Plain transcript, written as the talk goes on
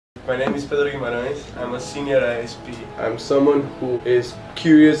My name is Pedro Guimaraes. I'm a senior at ISP. I'm someone who is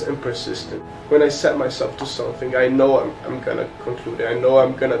curious and persistent. When I set myself to something, I know I'm gonna conclude it. I know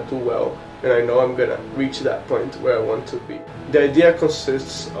I'm gonna do well, and I know I'm gonna reach that point where I want to be. The idea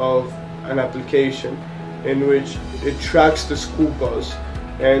consists of an application in which it tracks the school bus,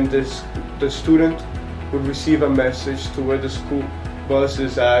 and the student would receive a message to where the school bus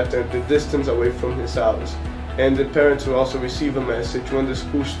is at and the distance away from his house. And the parents will also receive a message when the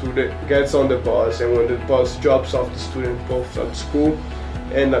school student gets on the bus and when the bus drops off the student both at school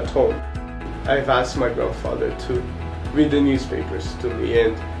and at home. I've asked my grandfather to read the newspapers to me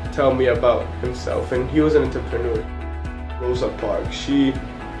and tell me about himself, and he was an entrepreneur. Rosa Parks, she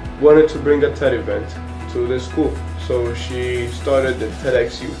wanted to bring a TED event to the school, so she started the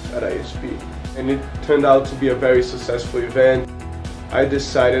TEDx Youth at ISP, and it turned out to be a very successful event. I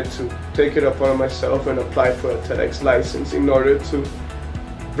decided to take it upon myself and apply for a TEDx license in order to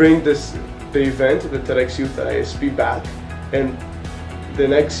bring the event, the TEDx Youth at ISP, back, and the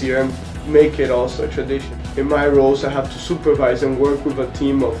next year make it also a tradition. In my roles, I have to supervise and work with a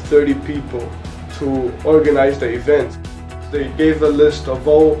team of 30 people to organize the event. They gave a list of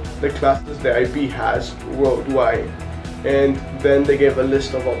all the classes the IB has worldwide, and then they gave a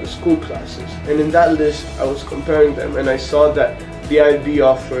list of all the school classes. And in that list, I was comparing them, and I saw that the IB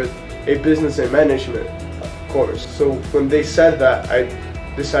offered a business and management course. So when they said that, I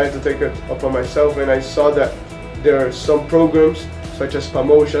decided to take it upon myself, and I saw that there are some programs such as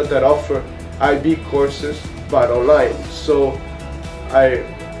Pamoja that offer IB courses but online. So I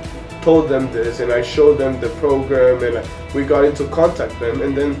told them this and I showed them the program, and we got into contact them,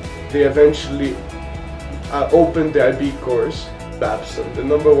 and then they eventually opened the IB course, Babson, the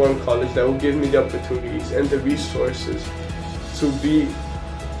 #1 college that will give me the opportunities and the resources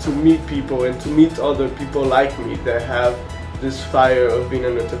to meet people and to meet other people like me that have this fire of being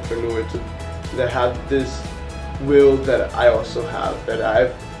an entrepreneur, that have this will that I also have, that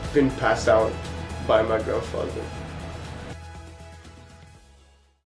I've been passed down by my grandfather.